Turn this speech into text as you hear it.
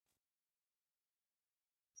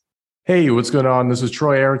Hey, what's going on? This is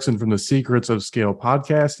Troy Erickson from the Secrets of Scale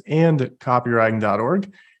podcast and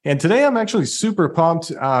copywriting.org. And today I'm actually super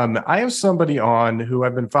pumped. I have somebody on who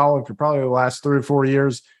I've been following for probably the last 3 or 4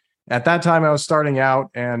 years. At that time, I was starting out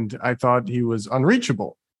and I thought he was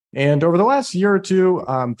unreachable. And over the last year or two,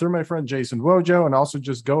 through my friend Jason Wojo and also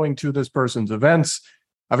just going to this person's events,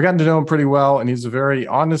 I've gotten to know him pretty well. And he's a very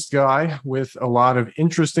honest guy with a lot of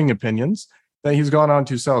interesting opinions that he's gone on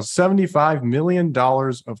to sell $75 million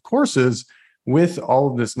of courses with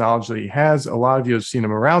all of this knowledge that he has. A lot of you have seen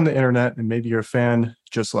him around the internet, and maybe you're a fan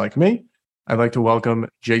just like me. I'd like to welcome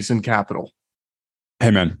Jason Capital.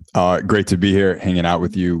 Hey, man. Great to be here hanging out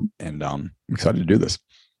with you, and I'm excited to do this.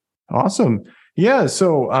 Awesome. Yeah,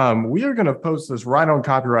 so we are going to post this right on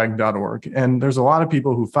copywriting.org, and there's a lot of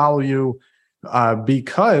people who follow you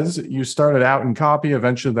because you started out in copy.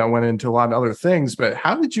 Eventually that went into a lot of other things, but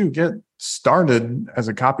how did you get started as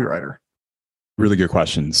a copywriter? Really good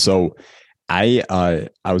question. So I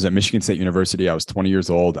was at Michigan State University. I was 20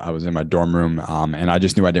 years old. I was in my dorm room, and I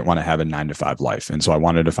just knew I didn't want to have a 9-to-5 life. And so I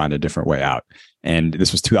wanted to find a different way out. And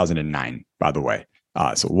this was 2009, by the way.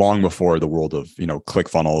 So long before the world of,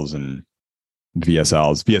 ClickFunnels and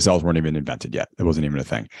VSLs. VSLs weren't even invented yet. It wasn't even a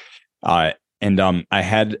thing. I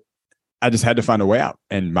just had to find a way out.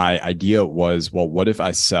 And my idea was, well, what if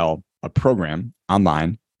I sell a program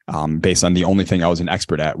online based on the only thing I was an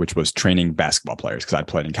expert at, which was training basketball players, because I'd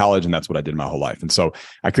played in college and that's what I did my whole life. And so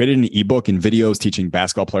I created an ebook and videos teaching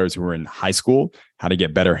basketball players who were in high school how to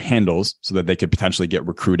get better handles so that they could potentially get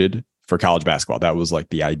recruited for college basketball. That was like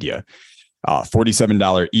the idea.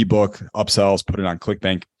 $47 ebook, upsells, put it on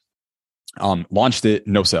ClickBank, launched it,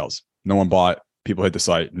 no sales. No one bought. People hit the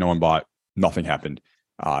site. No one bought. Nothing happened.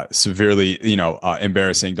 Severely,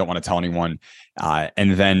 embarrassing. Don't want to tell anyone.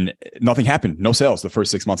 And then nothing happened. No sales the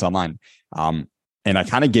first 6 months online. And I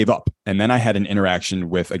kind of gave up. And then I had an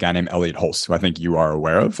interaction with a guy named Elliot Holst, who I think you are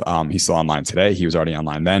aware of. He's still online today. He was already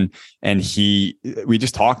online then. And we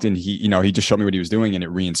just talked and he just showed me what he was doing and it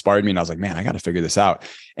re-inspired me. And I was like, man, I got to figure this out.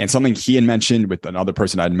 And something he had mentioned with another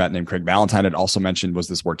person I'd met named Craig Ballantyne had also mentioned was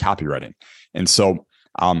this word copywriting. And so,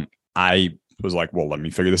 I was like, well, let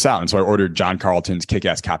me figure this out. And so I ordered John Carlton's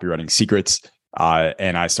Kick-Ass Copywriting Secrets.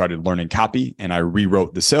 And I started learning copy and I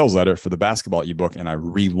rewrote the sales letter for the basketball ebook and I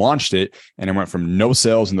relaunched it. And it went from no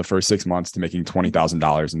sales in the first 6 months to making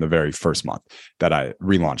 $20,000 in the very first month that I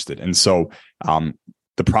relaunched it. And so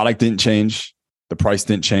the product didn't change. The price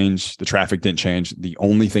didn't change. The traffic didn't change. The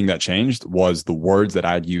only thing that changed was the words that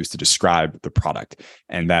I'd used to describe the product.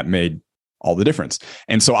 And that made all the difference.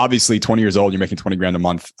 And so obviously 20 years old, you're making 20 grand a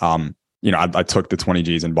month. I took the 20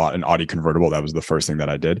 G's and bought an Audi convertible. That was the first thing that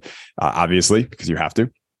I did, obviously, because you have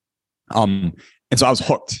to. And so I was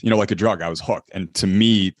hooked, like a drug. I was hooked. And to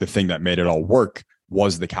me, the thing that made it all work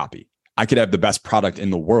was the copy. I could have the best product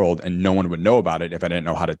in the world and no one would know about it if I didn't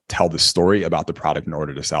know how to tell the story about the product in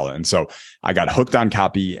order to sell it. And so I got hooked on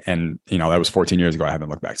copy and, that was 14 years ago. I haven't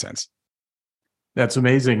looked back since. That's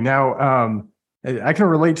amazing. Now, I can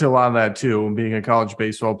relate to a lot of that too, being a college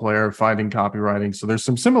baseball player, finding copywriting. So there's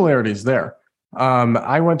some similarities there.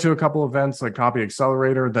 I went to a couple events like Copy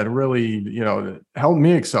Accelerator that really, helped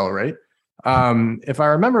me accelerate. If I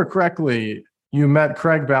remember correctly, you met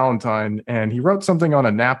Craig Ballantyne and he wrote something on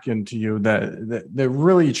a napkin to you that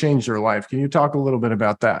really changed your life. Can you talk a little bit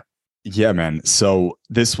about that? Yeah, man. So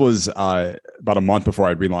this was about a month before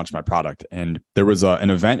I relaunched my product. And there was an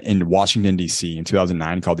event in Washington, D.C. in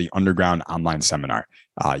 2009 called the Underground Online Seminar.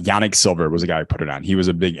 Yannick Silver was the guy who put it on. He was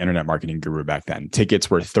a big internet marketing guru back then. Tickets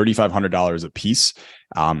were $3,500 a piece.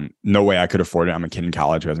 No way I could afford it. I'm a kid in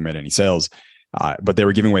college who hasn't made any sales. But they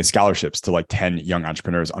were giving away scholarships to like 10 young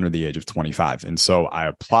entrepreneurs under the age of 25. And so I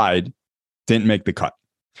applied, didn't make the cut.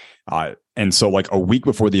 And so like a week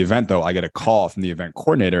before the event, though, I get a call from the event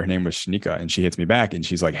coordinator. Her name was Shanika, and she hits me back and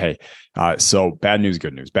she's like, hey, so bad news,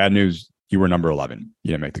 good news. Bad news, you were number 11.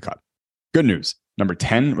 You didn't make the cut. Good news, number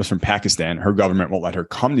 10 was from Pakistan. Her government won't let her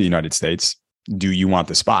come to the United States. Do you want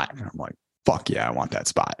the spot? And I'm like, fuck yeah, I want that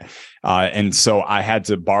spot. And so I had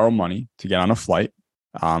to borrow money to get on a flight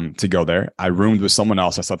to go there. I roomed with someone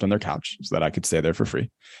else. I slept on their couch so that I could stay there for free.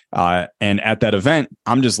 And at that event,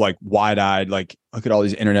 I'm just like wide-eyed, like, look at all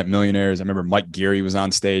these internet millionaires. I remember Mike Geary was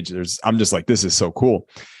on stage. I'm just like, this is so cool.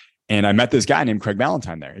 And I met this guy named Craig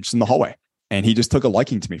Ballantyne there, just in the hallway. And he just took a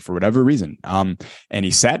liking to me for whatever reason. And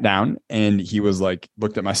he sat down and he was like,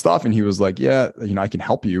 looked at my stuff and he was like, yeah, I can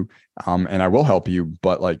help you. And I will help you,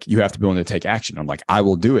 but like, you have to be willing to take action. I'm like, I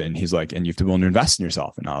will do it. And he's like, and you have to be willing to invest in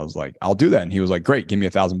yourself. And I was like, I'll do that. And he was like, great, give me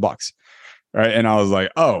 $1,000. Right. And I was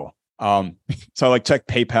like, oh, So I like check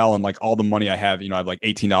PayPal and like all the money I have, I have like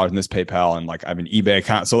 $18 in this PayPal and like I have an eBay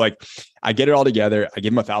account. So like I get it all together. I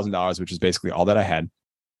give him $1,000, which is basically all that I had.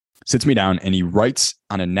 Sits me down and he writes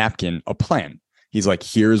on a napkin a plan. He's like,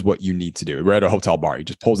 here's what you need to do. We're at a hotel bar. He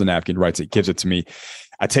just pulls a napkin, writes it, gives it to me.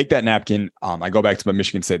 I take that napkin. I go back to my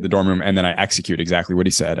Michigan State, the dorm room, and then I execute exactly what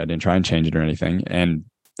he said. I didn't try and change it or anything. And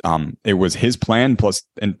it was his plan plus,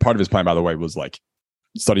 and part of his plan, by the way, was like,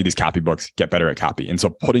 study these copy books, get better at copy. And so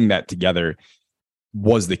putting that together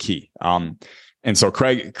was the key. And so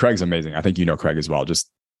Craig's amazing. I think you know Craig as well.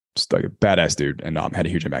 Just like a badass dude, and had a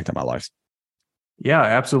huge impact on my life. Yeah,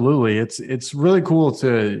 absolutely. It's really cool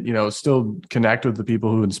to, still connect with the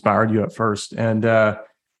people who inspired you at first. And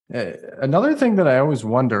another thing that I always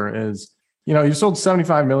wonder is, you sold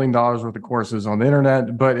 $75 million worth of courses on the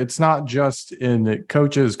internet, but it's not just in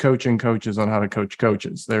coaching coaches on how to coach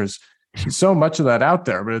coaches. There's so much of that out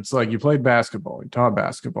there, but it's like you played basketball, you taught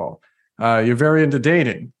basketball, you're very into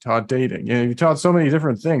dating, taught dating, you taught so many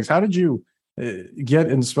different things. How did you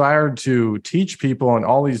get inspired to teach people on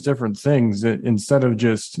all these different things instead of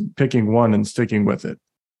just picking one and sticking with it?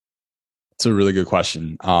 It's a really good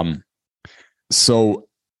question. So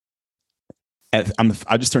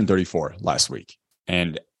I just turned 34 last week.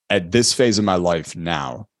 And at this phase of my life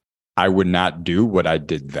now, I would not do what I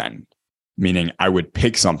did then. Meaning I would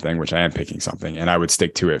pick something, which I am picking something, and I would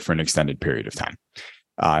stick to it for an extended period of time.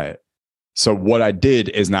 So what I did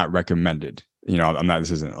is not recommended.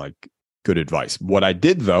 This isn't like good advice. What I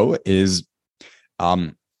did though is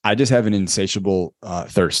I just have an insatiable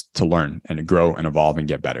thirst to learn and to grow and evolve and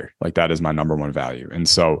get better. Like that is my number one value. And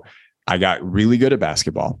so I got really good at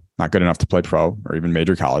basketball, not good enough to play pro or even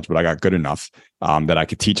major college, but I got good enough that I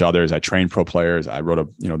could teach others. I trained pro players. I wrote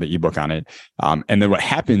the ebook on it. And then what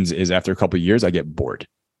happens is after a couple of years, I get bored.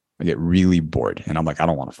 I get really bored and I'm like, I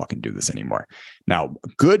don't want to fucking do this anymore. Now, a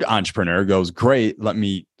good entrepreneur goes, great, let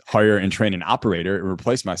me hire and train an operator and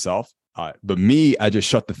replace myself. But me, I just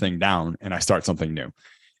shut the thing down and I start something new.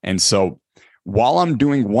 And so while I'm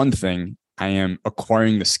doing one thing, I am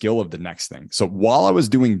acquiring the skill of the next thing. So while I was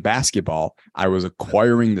doing basketball, I was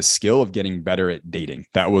acquiring the skill of getting better at dating.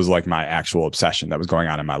 That was like my actual obsession that was going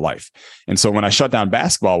on in my life. And so when I shut down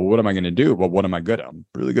basketball, what am I going to do? Well, what am I good at? I'm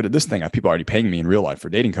really good at this thing. I have people already paying me in real life for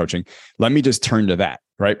dating coaching. Let me just turn to that.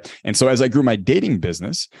 Right. And so as I grew my dating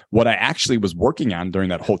business, what I actually was working on during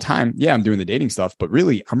that whole time, I'm doing the dating stuff, but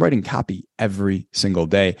really I'm writing copy every single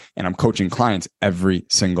day and I'm coaching clients every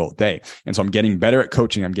single day. And so I'm getting better at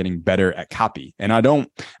coaching. I'm getting better at copy. And I'm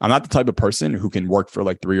not the type of person who can work for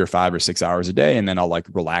like 3 or 5 or 6 hours a day and then I'll like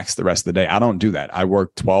relax the rest of the day. I don't do that. I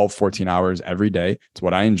work 12, 14 hours every day. It's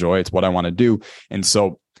what I enjoy. It's what I want to do. And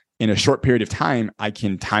so in a short period of time, I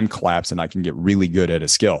can time collapse and I can get really good at a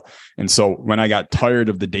skill. And so when I got tired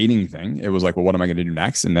of the dating thing, it was like, well, what am I going to do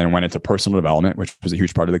next? And then I went into personal development, which was a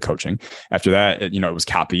huge part of the coaching. After that, it was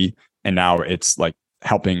copy. And now it's like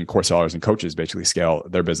helping course sellers and coaches basically scale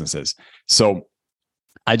their businesses. So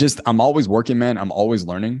I'm always working, man. I'm always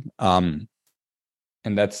learning. And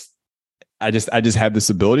I just have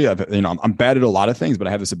this ability of, I'm bad at a lot of things, but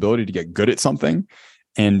I have this ability to get good at something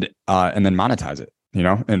and then monetize it.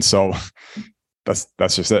 And so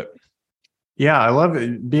that's just it. Yeah, I love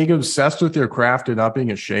it. Being obsessed with your craft and not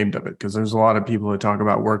being ashamed of it, because there's a lot of people that talk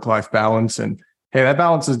about work-life balance and hey, that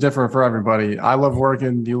balance is different for everybody. I love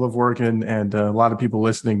working, you love working, and a lot of people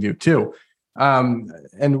listening do too. And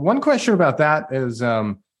one question about that is,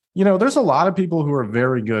 there's a lot of people who are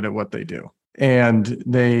very good at what they do and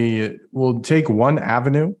they will take one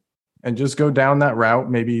avenue and just go down that route.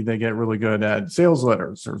 Maybe they get really good at sales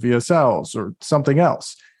letters or VSLs or something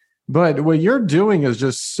else. But what you're doing is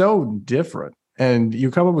just so different. And you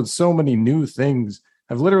come up with so many new things.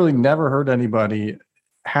 I've literally never heard anybody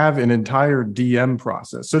have an entire DM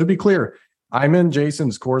process. So to be clear, I'm in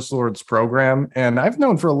Jason's Course Lords program, and I've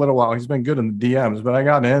known for a little while he's been good in the DMs, but I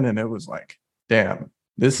got in and it was like, damn,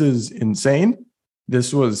 this is insane.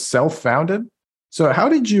 This was self-founded. So how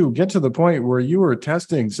did you get to the point where you were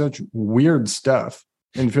testing such weird stuff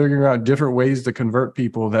and figuring out different ways to convert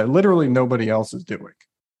people that literally nobody else is doing?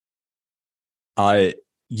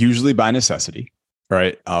 Usually by necessity,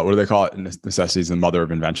 right? What do they call it? Necessity is the mother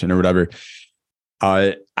of invention or whatever.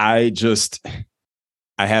 I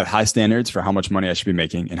have high standards for how much money I should be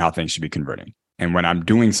making and how things should be converting. And when I'm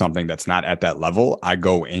doing something that's not at that level, I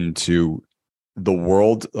go into the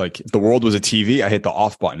world. Like if the world was a TV, I hit the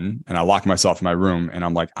off button and I lock myself in my room and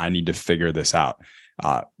I'm like, I need to figure this out.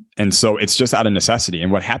 And so it's just out of necessity.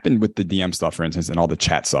 And what happened with the DM stuff, for instance, and all the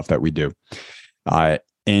chat stuff that we do,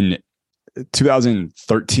 in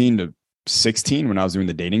 2013 to 16, when I was doing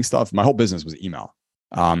the dating stuff, my whole business was email.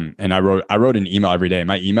 And I wrote an email every day.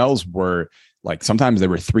 My emails were like, sometimes they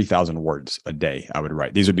were 3,000 words a day I would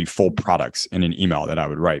write. These would be full products in an email that I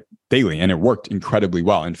would write daily. And it worked incredibly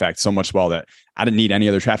well. In fact, so much well that I didn't need any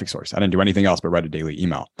other traffic source. I didn't do anything else but write a daily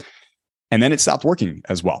email. And then it stopped working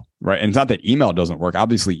as well, right? And it's not that email doesn't work.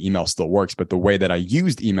 Obviously, email still works, but the way that I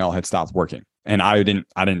used email had stopped working. And I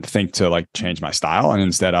didn't think to like change my style. And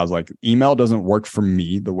instead I was like, email doesn't work for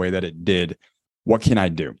me the way that it did. What can I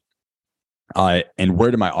do? And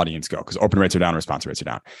where did my audience go? Because open rates are down, response rates are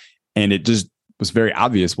down. And it just was very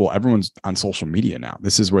obvious. Well, everyone's on social media now.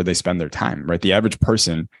 This is where they spend their time, right? The average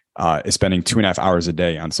person is spending 2.5 hours a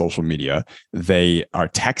day on social media. They are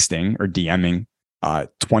texting or DMing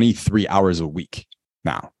 23 hours a week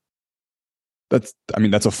now. That's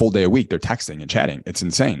a full day a week. They're texting and chatting. It's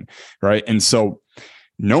insane, right? And so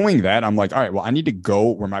knowing that, I'm like, all right, well, I need to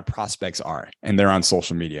go where my prospects are, and they're on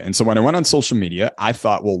social media. And so when I went on social media, I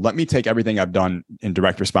thought, well, let me take everything I've done in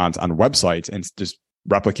direct response on websites and just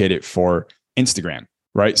replicate it for Instagram,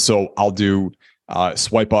 right? So I'll do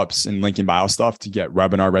swipe ups and link in bio stuff to get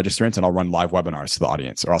webinar registrants, and I'll run live webinars to the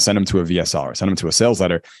audience, or I'll send them to a VSL or send them to a sales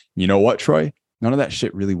letter. You know what, Troy? None of that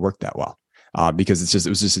shit really worked that well because it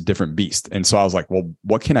was just a different beast. And so I was like, well,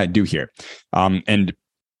 what can I do here? And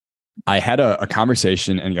I had a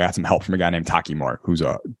conversation and got some help from a guy named Taki Moore,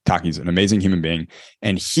 Taki's an amazing human being.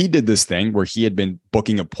 And he did this thing where he had been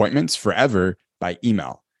booking appointments forever by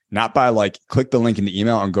email, not by like click the link in the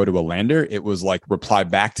email and go to a lander. It was like reply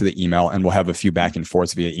back to the email and we'll have a few back and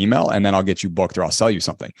forths via email, and then I'll get you booked or I'll sell you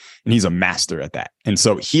something. And he's a master at that. And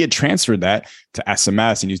so he had transferred that to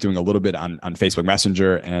SMS, and he's doing a little bit on Facebook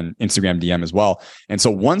Messenger and Instagram DM as well. And so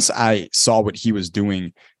once I saw what he was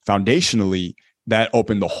doing foundationally, that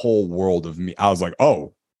opened the whole world of me. I was like,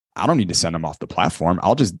 oh, I don't need to send them off the platform.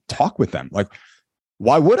 I'll just talk with them. Like,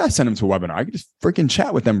 why would I send them to a webinar? I could just freaking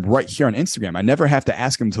chat with them right here on Instagram. I never have to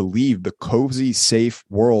ask them to leave the cozy, safe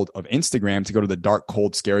world of Instagram to go to the dark,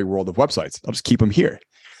 cold, scary world of websites. I'll just keep them here.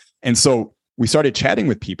 And so we started chatting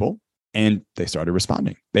with people, and they started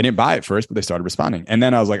responding. They didn't buy it first, but they started responding. And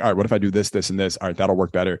then I was like, all right, what if I do this, this, and this? All right, that'll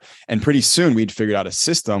work better. And pretty soon we'd figured out a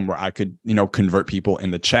system where I could, convert people in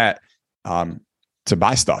the chat to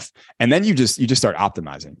buy stuff. And then you just start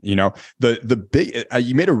optimizing. The big,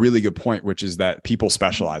 you made a really good point, which is that people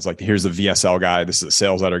specialize. Like, here's a VSL guy, this is a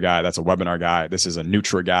sales letter guy, that's a webinar guy, this is a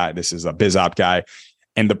Nutra guy, this is a BizOp guy.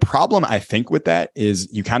 And the problem I think with that is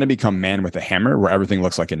you kind of become man with a hammer where everything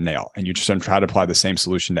looks like a nail, and you just try to apply the same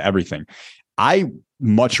solution to everything. I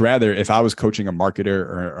much rather, if I was coaching a marketer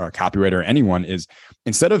or a copywriter or anyone, is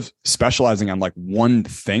instead of specializing on like one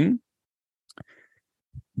thing,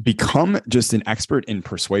 become just an expert in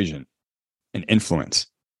persuasion and influence,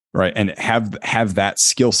 right? And have that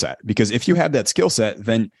skill set. Because if you have that skill set,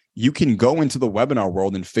 then you can go into the webinar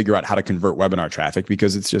world and figure out how to convert webinar traffic,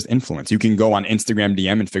 because it's just influence. You can go on Instagram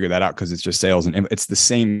DM and figure that out because it's just sales, and it's the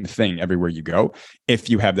same thing everywhere you go if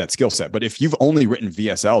you have that skill set. But if you've only written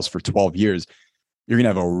VSLs for 12 years, you're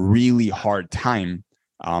going to have a really hard time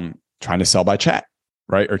trying to sell by chat,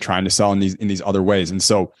 right? Or trying to sell in these other ways. And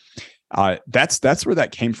so that's where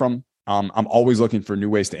that came from. I'm always looking for new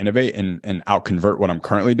ways to innovate and out convert what I'm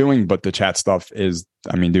currently doing. But the chat stuff is,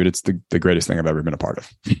 dude, it's the greatest thing I've ever been a part of.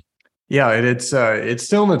 Yeah, it's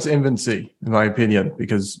still in its infancy, in my opinion,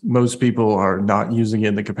 because most people are not using it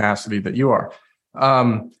in the capacity that you are.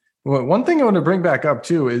 One thing I want to bring back up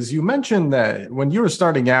too is you mentioned that when you were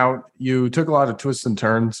starting out, you took a lot of twists and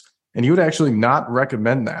turns, and you would actually not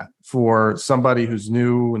recommend that for somebody who's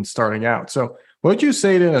new and starting out. So what would you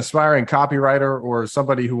say to an aspiring copywriter or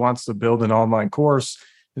somebody who wants to build an online course?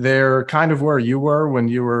 They're kind of where you were when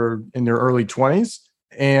you were in your early 20s,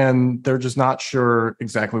 and they're just not sure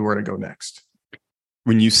exactly where to go next.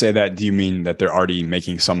 When you say that, do you mean that they're already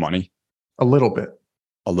making some money? A little bit.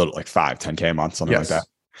 A little, like 5, 10K a month, something Yes. like that.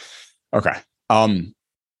 Okay.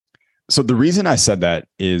 So the reason I said that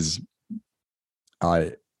is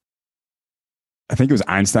I think it was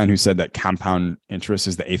Einstein who said that compound interest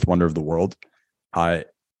is the 8th wonder of the world.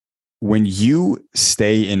 When you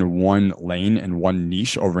stay in one lane and one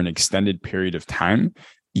niche over an extended period of time,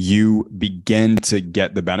 you begin to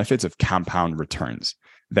get the benefits of compound returns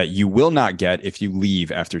that you will not get if you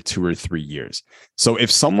leave after 2 or 3 years. So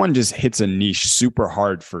if someone just hits a niche super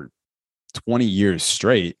hard for 20 years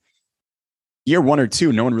straight, year 1 or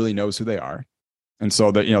 2, no one really knows who they are. And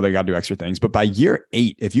so that, they got to do extra things. But by year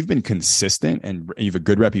 8, if you've been consistent and you have a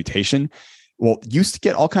good reputation, well, you used to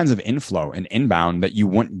get all kinds of inflow and inbound that you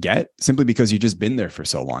wouldn't get simply because you've just been there for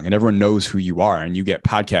so long, and everyone knows who you are, and you get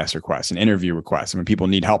podcast requests and interview requests. And when people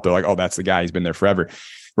need help, they're like, oh, that's the guy, he's been there forever.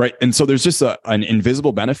 Right. And so there's just an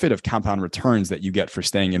invisible benefit of compound returns that you get for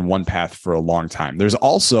staying in one path for a long time. There's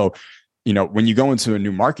also, when you go into a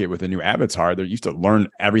new market with a new avatar, you have to learn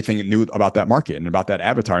everything new about that market and about that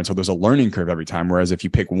avatar. And so there's a learning curve every time. Whereas if you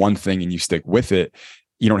pick one thing and you stick with it,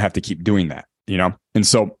 you don't have to keep doing that, And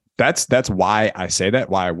so that's why I say that,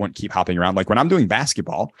 why I won't keep hopping around. Like when I'm doing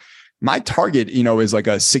basketball, my target, is like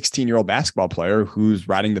a 16-year-old basketball player who's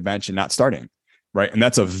riding the bench and not starting. Right. And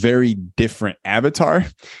that's a very different avatar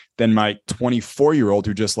than my 24-year-old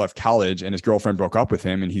who just left college and his girlfriend broke up with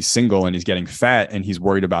him and he's single and he's getting fat and he's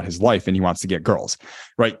worried about his life and he wants to get girls.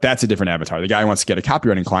 Right. That's a different avatar. The guy who wants to get a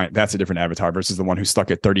copywriting client, that's a different avatar versus the one who's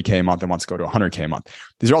stuck at 30K a month and wants to go to 100K a month.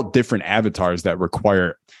 These are all different avatars that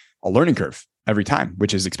require a learning curve every time,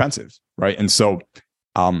 which is expensive. Right. And so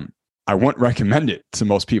I wouldn't recommend it to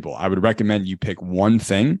most people. I would recommend you pick one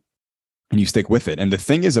thing and you stick with it. And the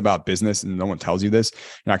thing is about business, and no one tells you this,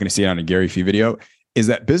 you're not going to see it on a Gary Vee video, is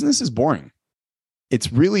that business is boring.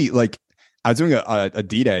 It's really like, I was doing a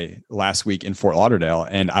D-Day last week in Fort Lauderdale,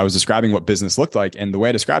 and I was describing what business looked like. And the way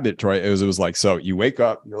I described it, Troy, it was like, so you wake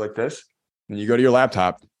up, you're like this, and you go to your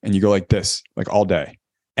laptop and you go like this, like all day.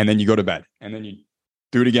 And then you go to bed and then you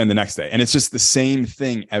do it again the next day. And it's just the same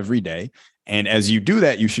thing every day. And as you do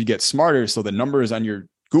that, you should get smarter. So the numbers on your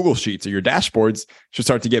Google Sheets or your dashboards should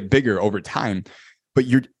start to get bigger over time, but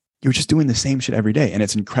you're just doing the same shit every day and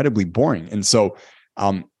it's incredibly boring. And so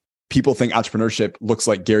people think entrepreneurship looks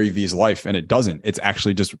like Gary Vee's life, and it doesn't. It's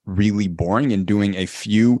actually just really boring and doing a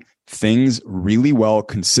few things really well,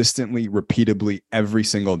 consistently, repeatably every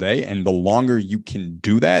single day. And the longer you can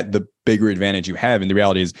do that, the bigger advantage you have. And the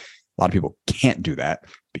reality is a lot of people can't do that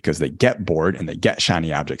because they get bored and they get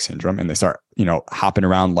shiny object syndrome and they start, hopping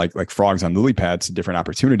around like frogs on lily pads to different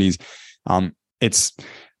opportunities. It's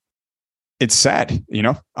sad,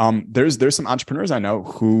 there's some entrepreneurs I know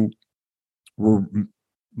who were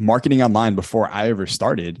marketing online before I ever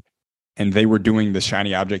started, and they were doing the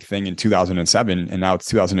shiny object thing in 2007, and now it's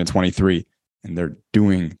 2023, and they're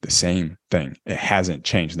doing the same thing. It hasn't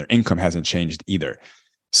changed. Their income hasn't changed either.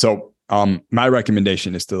 So my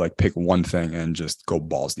recommendation is to pick one thing and just go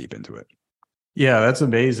balls deep into it. Yeah, that's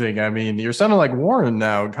amazing. I mean, you're sounding like Warren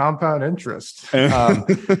now, compound interest. One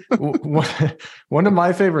of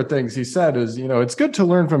my favorite things he said is, it's good to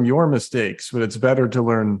learn from your mistakes, but it's better to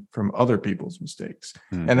learn from other people's mistakes.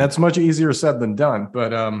 Mm-hmm. And that's much easier said than done.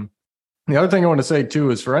 But the other thing I want to say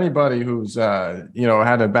too is for anybody who's, had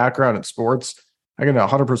a background in sports, I can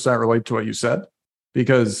 100% relate to what you said,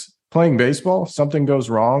 because playing baseball, something goes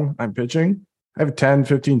wrong, I'm pitching, I have 10,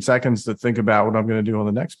 15 seconds to think about what I'm going to do on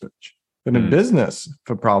the next pitch. But in business,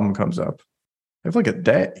 if a problem comes up, I have a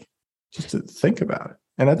day just to think about it.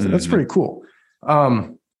 And that's pretty cool.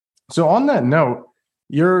 So on that note,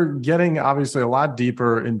 you're getting obviously a lot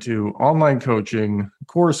deeper into online coaching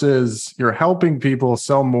courses. You're helping people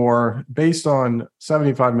sell more based on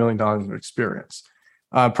 $75 million of experience.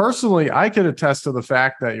 Personally, I could attest to the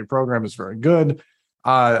fact that your program is very good.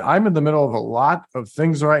 I'm in the middle of a lot of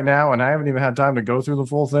things right now, and I haven't even had time to go through the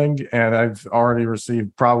full thing. And I've already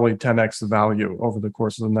received probably 10x the value over the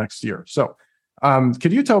course of the next year. So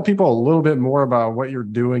could you tell people a little bit more about what you're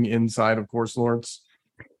doing inside of Course Lords?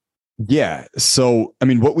 Yeah. So,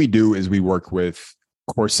 what we do is we work with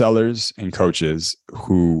course sellers and coaches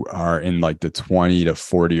who are in the 20 to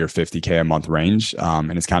 40 or 50K a month range.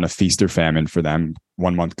 And it's kind of feast or famine for them.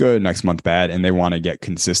 1 month good, next month bad. And they want to get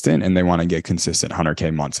consistent, and they want to get consistent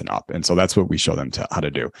 100K months and up. And so that's what we show them how to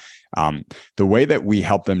do. The way that we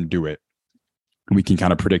help them do it, we can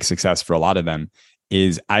kind of predict success for a lot of them,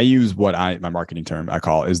 is I use my marketing term I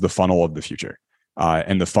call is the funnel of the future.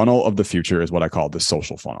 And the funnel of the future is what I call the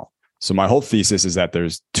social funnel. So my whole thesis is that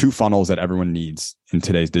there's two funnels that everyone needs in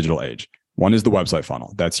today's digital age. One is the website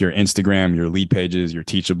funnel. That's your Instagram, your lead pages, your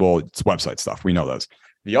Teachable, it's website stuff. We know those.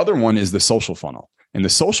 The other one is the social funnel. And the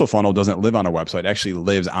social funnel doesn't live on a website. It actually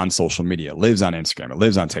lives on social media. It lives on Instagram. It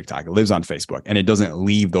lives on TikTok. It lives on Facebook. And it doesn't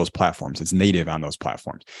leave those platforms. It's native on those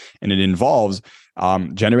platforms. And it involves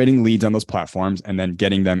generating leads on those platforms and then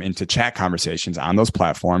getting them into chat conversations on those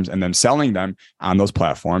platforms and then selling them on those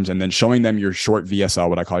platforms and then showing them your short VSL,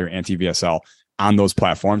 what I call your anti-VSL, on those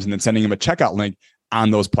platforms, and then sending them a checkout link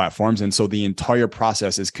on those platforms. And so the entire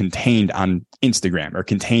process is contained on Instagram or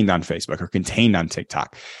contained on Facebook or contained on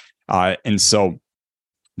TikTok. And so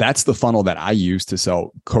that's the funnel that I use to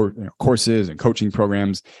sell courses and coaching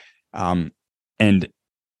programs. And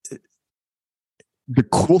the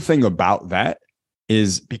cool thing about that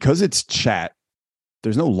is because it's chat,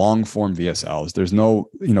 there's no long form VSLs. There's no,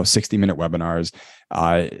 60-minute webinars.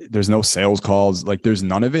 There's no sales calls. There's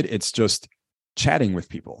none of it. It's just chatting with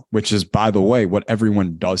people, which is, by the way, what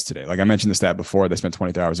everyone does today. Like I mentioned the stat before, they spend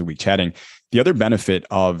 23 hours a week chatting. The other benefit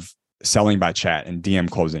of selling by chat and DM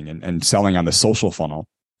closing and selling on the social funnel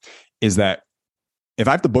is that if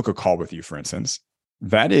I have to book a call with you, for instance,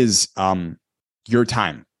 that is your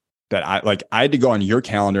time that I had to go on your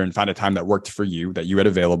calendar and find a time that worked for you, that you had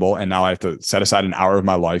available. And now I have to set aside an hour of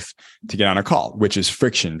my life to get on a call, which is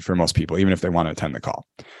friction for most people, even if they want to attend the call.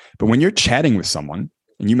 But when you're chatting with someone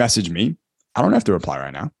and you message me, I don't have to reply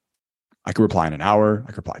right now. I could reply in an hour.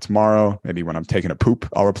 I could reply tomorrow. Maybe when I'm taking a poop,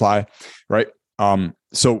 I'll reply. Right.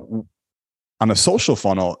 So on a social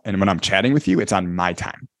funnel, and when I'm chatting with you, it's on my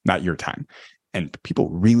time, not your time. And people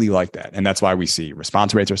really like that. And that's why we see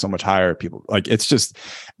response rates are so much higher. People like, it's just,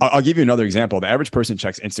 I'll give you another example. The average person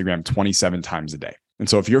checks Instagram 27 times a day. And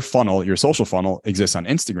so if your funnel, your social funnel exists on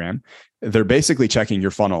Instagram, they're basically checking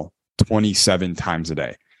your funnel 27 times a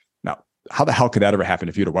day. Now, how the hell could that ever happen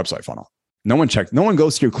if you had a website funnel? No one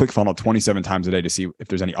goes to your ClickFunnels 27 times a day to see if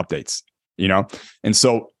there's any updates, you know? And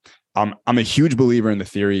so I'm a huge believer in the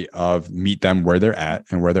theory of meet them where they're at,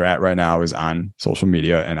 and where they're at right now is on social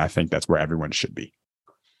media. And I think that's where everyone should be.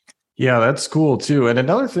 Yeah, that's cool too. And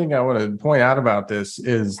another thing I want to point out about this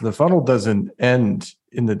is the funnel doesn't end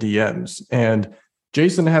in the DMs. And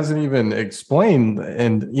Jason hasn't even explained.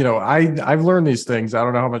 And, you know, I've learned these things. I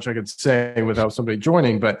don't know how much I could say without somebody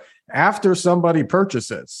joining, but after somebody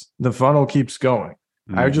purchases, the funnel keeps going.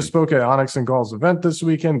 I just spoke at Onyx and Gall's event this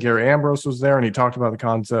weekend. Gary Ambrose was there, and he talked about the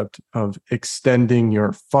concept of extending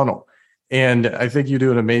your funnel. And I think you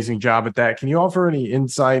do an amazing job at that. Can you offer any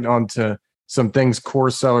insight onto some things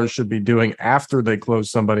course sellers should be doing after they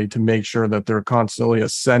close somebody to make sure that they're constantly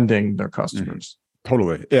ascending their customers?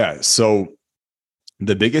 Totally. Yeah. So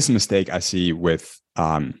the biggest mistake I see with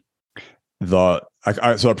so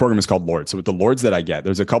our program is called Lords. So with the Lords that I get,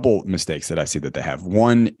 there's a couple mistakes that I see that they have.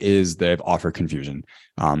 One is they've offer confusion.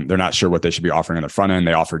 They're not sure what they should be offering on the front end.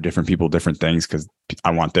 They offer different people different things because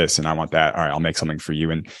I want this and I want that. All right, I'll make something for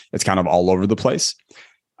you. And it's kind of all over the place.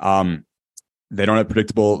 They don't have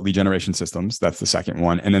predictable lead generation systems. That's the second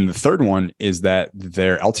one. And then the third one is that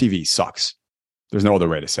their LTV sucks. There's no other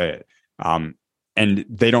way to say it. And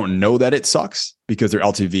they don't know that it sucks because their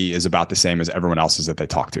LTV is about the same as everyone else's that they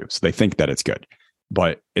talk to. So they think that it's good,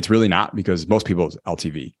 but it's really not, because most people's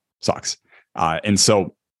LTV sucks. And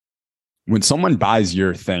so when someone buys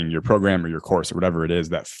your thing, your program or your course or whatever it is,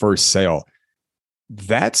 that first sale,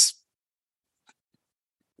 it's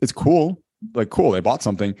cool. Like, cool, they bought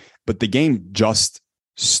something, but the game just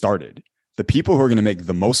started. The people who are going to make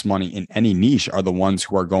the most money in any niche are the ones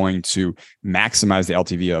who are going to maximize the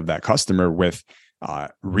LTV of that customer with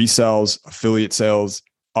resells, affiliate sales,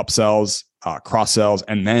 upsells, cross sells,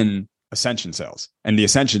 and then ascension sales. And the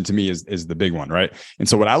ascension to me is the big one, right? And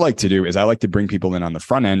so what I like to do is I like to bring people in on the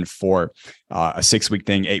front end for a 6-week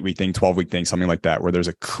thing, 8-week thing, 12-week thing, something like that, where there's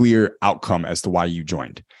a clear outcome as to why you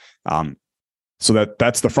joined. So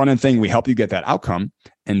that's the front end thing. We help you get that outcome.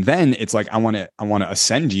 And then it's like, I want to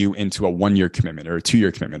ascend you into a 1-year commitment or a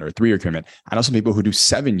 2-year commitment or a 3-year commitment. I know some people who do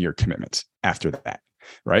 7-year commitments after that.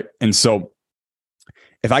 Right. And so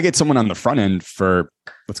if I get someone on the front end for,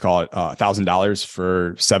 let's call it $1,000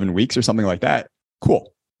 for 7 weeks or something like that,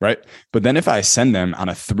 cool. Right. But then if I send them on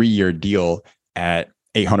a 3-year deal at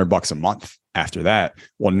 $800 a month after that,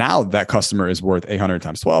 well, now that customer is worth 800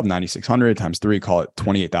 times 12, 9,600 times 3, call it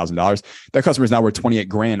 $28,000. That customer is now worth 28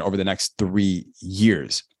 grand over the next 3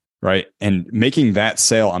 years. Right. And making that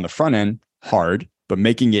sale on the front end hard, but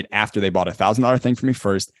making it after they bought $1,000 thing from me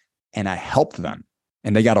first, and I helped them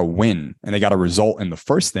and they got a win and they got a result in the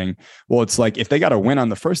first thing. Well, it's like, if they got a win on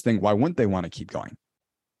the first thing, why wouldn't they want to keep going?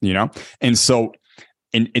 You know? And so,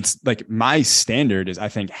 and it's like, my standard is, I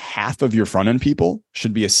think half of your front end people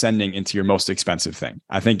should be ascending into your most expensive thing.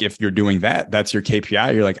 I think if you're doing that, that's your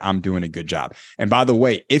KPI. You're like, I'm doing a good job. And by the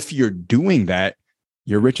way, if you're doing that,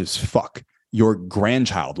 you're rich as fuck. Your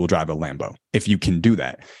grandchild will drive a Lambo if you can do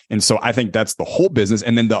that. And so I think that's the whole business.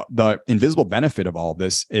 And then the invisible benefit of all of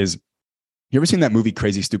this is, you ever seen that movie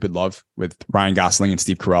Crazy Stupid Love with Ryan Gosling and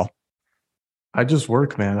Steve Carell? I just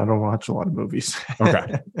work, man. I don't watch a lot of movies.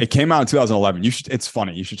 Okay. It came out in 2011. It's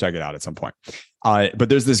funny. You should check it out at some point. But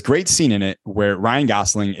there's this great scene in it where Ryan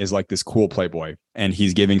Gosling is like this cool playboy, and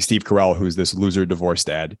he's giving Steve Carell, who's this loser divorced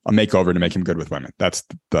dad, a makeover to make him good with women. That's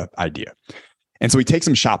the idea. And so he takes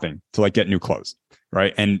him shopping to like get new clothes,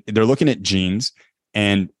 right? And they're looking at jeans,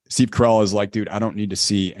 and Steve Carell is like, dude, I don't need to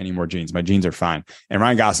see any more jeans. My jeans are fine. And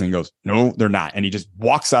Ryan Gosling goes, no, they're not. And he just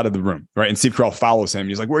walks out of the room, right? And Steve Carell follows him.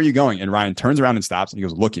 He's like, where are you going? And Ryan turns around and stops, and he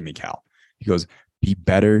goes, look at me, Cal. He goes, be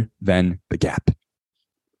better than the Gap.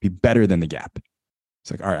 Be better than the Gap.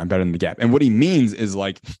 It's like, all right, I'm better than the Gap. And what he means is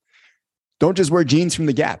like, Don't just wear jeans from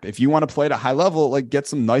the Gap. If you want to play at a high level, like get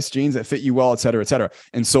some nice jeans that fit you well, et cetera, et cetera.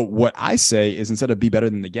 And so what I say is instead of be better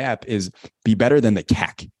than the Gap is be better than the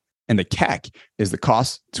CAC. And the CAC is the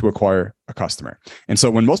cost to acquire a customer. And so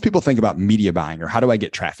when most people think about media buying or how do I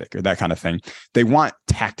get traffic or that kind of thing, they want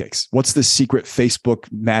tactics. What's the secret Facebook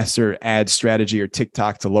master ad strategy or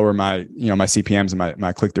TikTok to lower my, my CPMs and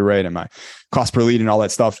my click-through rate and my cost per lead and all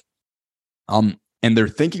that stuff? And they're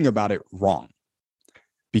thinking about it wrong,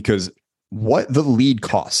 because what the lead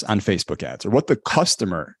costs on Facebook ads or what the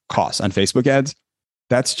customer costs on Facebook ads,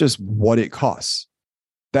 that's just what it costs.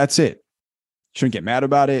 That's it. Shouldn't get mad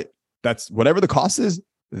about it. That's whatever the cost is,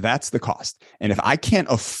 that's the cost. And if I can't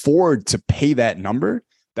afford to pay that number,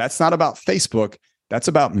 that's not about Facebook. That's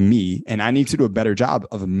about me. And I need to do a better job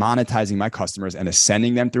of monetizing my customers and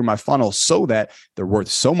ascending them through my funnel so that they're worth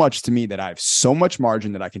so much to me that I have so much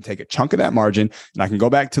margin that I can take a chunk of that margin and I can go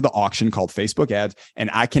back to the auction called Facebook ads and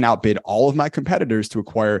I can outbid all of my competitors to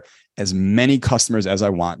acquire as many customers as I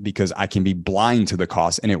want, because I can be blind to the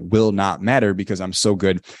cost and it will not matter because I'm so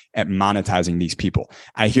good at monetizing these people.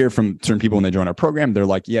 I hear from certain people when they join our program, they're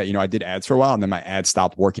like, yeah, I did ads for a while and then my ads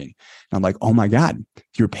stopped working. And I'm like, oh my God,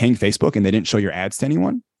 you're paying Facebook and they didn't show your ads to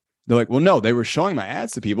anyone? They're like, well, no, they were showing my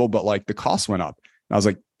ads to people, but like the cost went up. And I was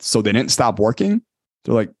like, so they didn't stop working?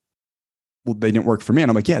 They're like, well, they didn't work for me. And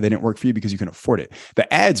I'm like, yeah, they didn't work for you because you can afford it.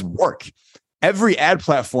 The ads work. Every ad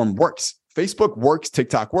platform works. Facebook works,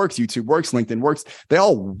 TikTok works, YouTube works, LinkedIn works. They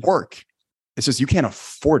all work. It's just you can't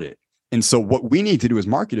afford it. And so what we need to do as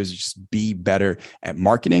marketers is just be better at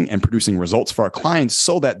marketing and producing results for our clients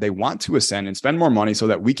so that they want to ascend and spend more money so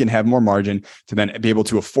that we can have more margin to then be able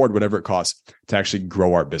to afford whatever it costs to actually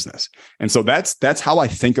grow our business. And so that's how I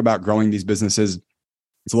think about growing these businesses.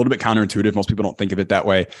 It's a little bit counterintuitive. Most people don't think of it that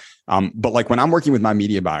way. But like when I'm working with my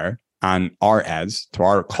media buyer on our ads to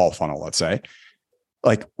our call funnel, let's say,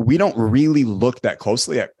 like we don't really look that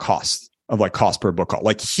closely at cost per book call.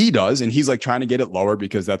 Like he does, and he's like trying to get it lower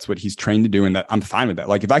because that's what he's trained to do. And that I'm fine with that.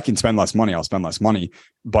 Like if I can spend less money, I'll spend less money,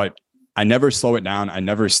 but I never slow it down. I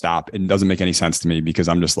never stop. It doesn't make any sense to me because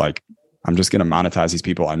I'm just going to monetize these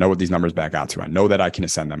people. I know what these numbers back out to. I know that I can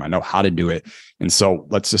ascend them. I know how to do it. And so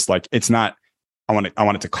let's just it's not, I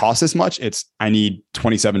want it to cost this much. It's, I need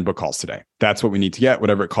 27 book calls today. That's what we need to get.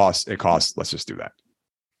 Whatever it costs. Let's just do that.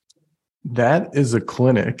 That is a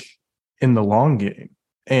clinic in the long game.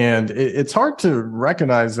 And it's hard to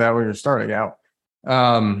recognize that when you're starting out.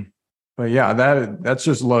 But yeah, that's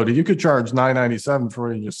just loaded. You could charge $9.97 for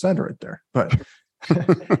what you just said right there. But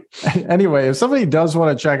anyway, if somebody does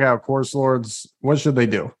want to check out Course Lords, what should they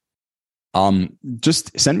do?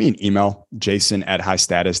 Just send me an email,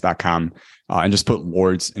 jason@highstatus.com, and just put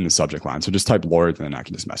Lords in the subject line. So just type Lords and then I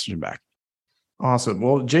can just message them back. Awesome.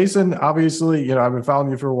 Well, Jason, obviously, I've been following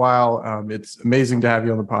you for a while. It's amazing to have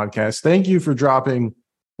you on the podcast. Thank you for dropping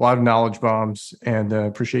a lot of knowledge bombs and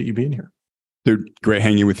appreciate you being here. Dude, great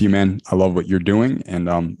hanging with you, man. I love what you're doing and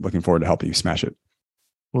looking forward to helping you smash it.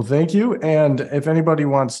 Well, thank you. And if anybody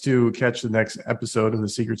wants to catch the next episode of the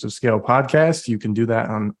Secrets of Scale podcast, you can do that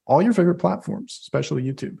on all your favorite platforms, especially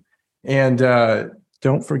YouTube. And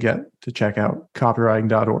don't forget to check out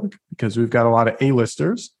copywriting.org because we've got a lot of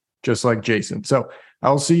A-listers just like Jason. So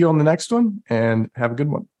I'll see you on the next one and have a good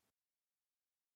one.